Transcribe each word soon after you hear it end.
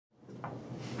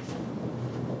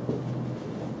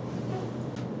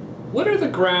what are the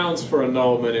grounds for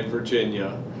annulment in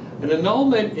Virginia? An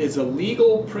annulment is a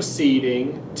legal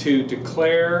proceeding to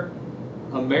declare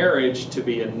a marriage to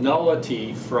be a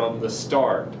nullity from the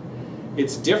start.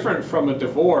 It's different from a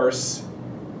divorce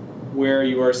where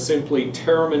you are simply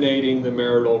terminating the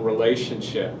marital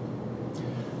relationship.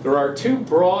 There are two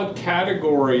broad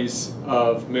categories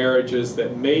of marriages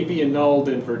that may be annulled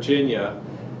in Virginia: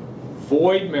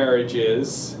 void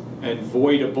marriages and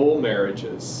voidable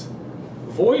marriages.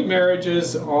 Void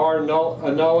marriages are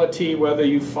a nullity whether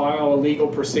you file a legal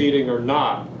proceeding or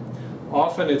not.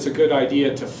 Often it's a good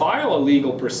idea to file a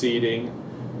legal proceeding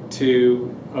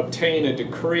to obtain a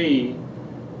decree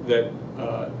that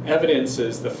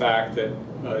evidences the fact that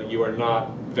you are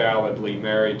not validly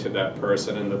married to that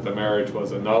person and that the marriage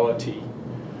was a nullity.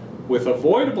 With a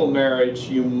voidable marriage,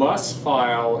 you must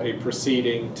file a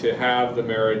proceeding to have the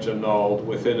marriage annulled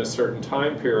within a certain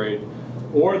time period,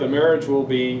 or the marriage will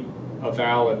be a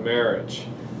valid marriage.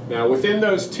 Now, within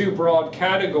those two broad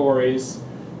categories,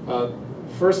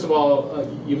 first of all,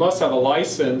 you must have a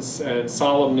license and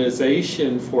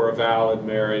solemnization for a valid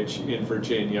marriage in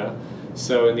Virginia.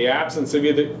 So in the absence of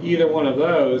either one of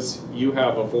those, you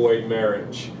have a void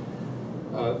marriage.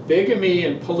 Bigamy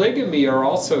and polygamy are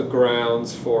also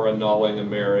grounds for annulling a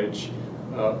marriage.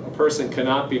 A person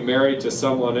cannot be married to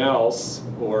someone else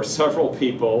or several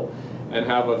people and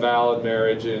have a valid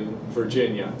marriage in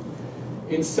Virginia.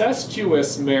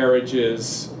 Incestuous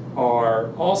marriages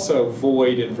are also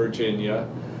void in Virginia.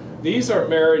 These are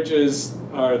marriages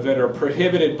that are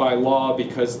prohibited by law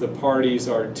because the parties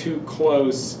are too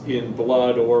close in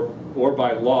blood or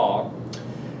by law.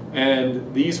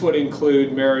 And these would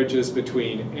include marriages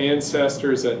between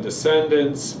ancestors and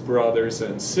descendants, brothers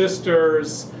and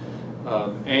sisters,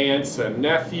 aunts and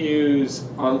nephews,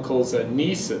 uncles and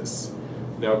nieces.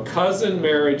 Now, cousin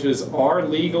marriages are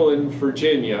legal in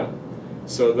Virginia,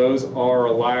 so those are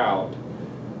allowed.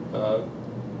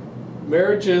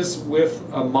 Marriages with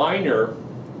a minor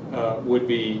would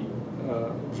be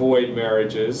void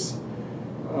marriages.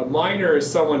 A minor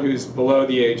is someone who's below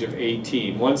the age of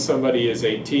 18. Once somebody is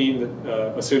 18,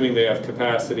 assuming they have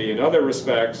capacity in other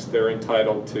respects, they're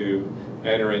entitled to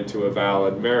enter into a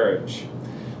valid marriage.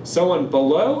 Someone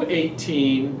below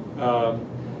 18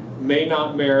 may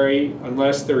not marry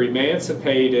unless they're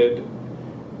emancipated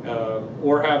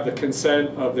or have the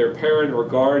consent of their parent or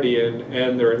guardian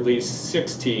and they're at least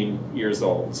 16 years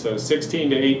old. So 16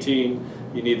 to 18,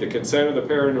 you need the consent of the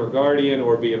parent or guardian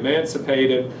or be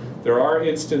emancipated. There are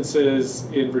instances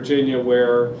in Virginia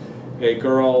where a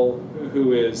girl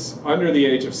who is under the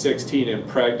age of 16 and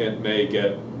pregnant may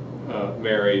get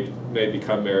married, may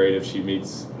become married if she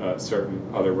meets certain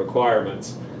other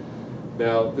requirements.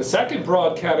 Now, the second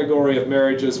broad category of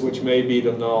marriages which may be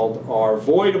annulled are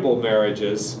voidable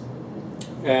marriages.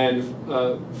 And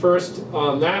first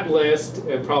on that list,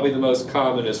 and probably the most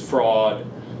common, is fraud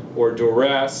or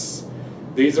duress.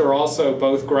 These are also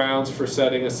both grounds for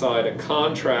setting aside a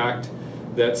contract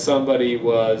that somebody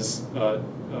was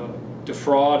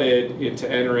defrauded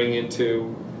into entering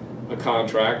into a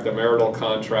contract, the marital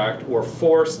contract, or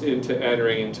forced into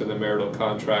entering into the marital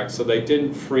contract, so they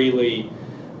didn't freely,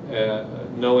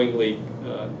 knowingly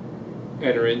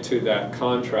enter into that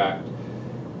contract.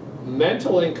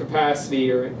 Mental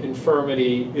incapacity or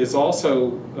infirmity is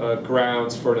also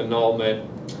grounds for an annulment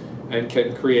and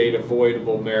can create a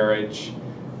voidable marriage.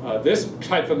 This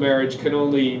type of marriage can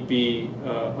only be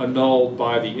annulled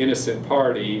by the innocent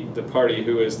party, the party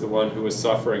who is the one who is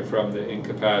suffering from the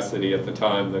incapacity at the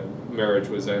time the marriage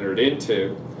was entered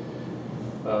into.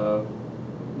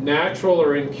 Natural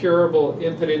or incurable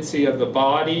impotency of the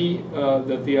body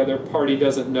that the other party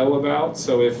doesn't know about.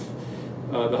 So if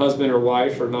the husband or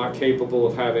wife are not capable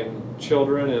of having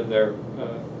children and their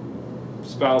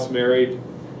spouse married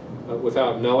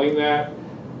without knowing that,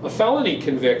 a felony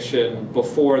conviction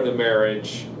before the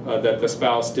marriage that the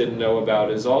spouse didn't know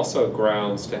about is also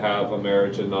grounds to have a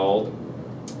marriage annulled.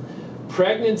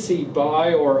 Pregnancy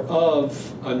by or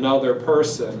of another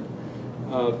person,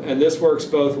 and this works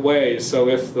both ways. So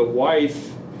if the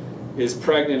wife is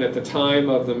pregnant at the time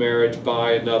of the marriage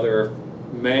by another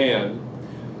man,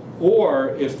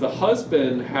 or if the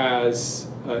husband has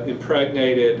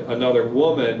impregnated another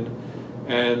woman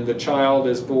and the child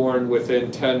is born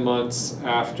within 10 months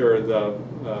after the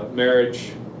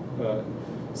marriage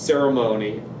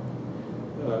ceremony,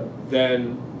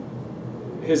 then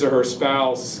his or her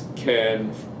spouse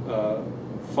can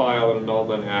file an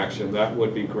annulment action. That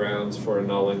would be grounds for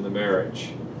annulling the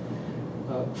marriage.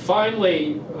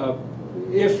 Finally,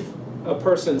 if a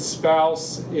person's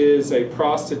spouse is a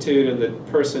prostitute and the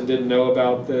person didn't know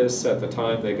about this at the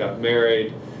time they got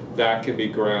married, that can be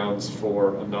grounds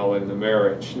for annulling the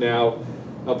marriage. Now,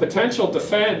 a potential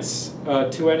defense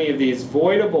to any of these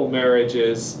voidable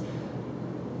marriages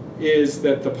is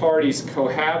that the parties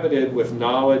cohabited with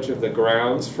knowledge of the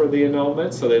grounds for the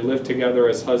annulment, so they lived together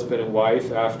as husband and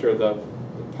wife after the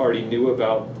party knew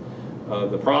about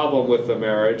the problem with the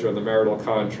marriage or the marital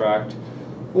contract,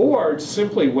 or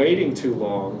simply waiting too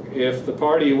long. If the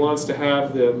party who wants to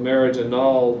have the marriage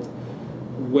annulled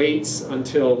waits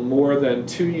until more than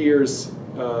 2 years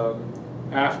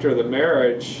after the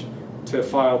marriage to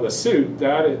file the suit,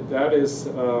 that is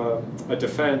a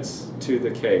defense to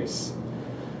the case.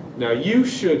 Now, you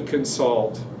should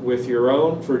consult with your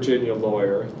own Virginia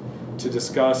lawyer to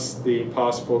discuss the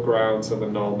possible grounds of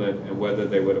annulment and whether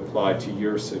they would apply to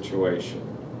your situation.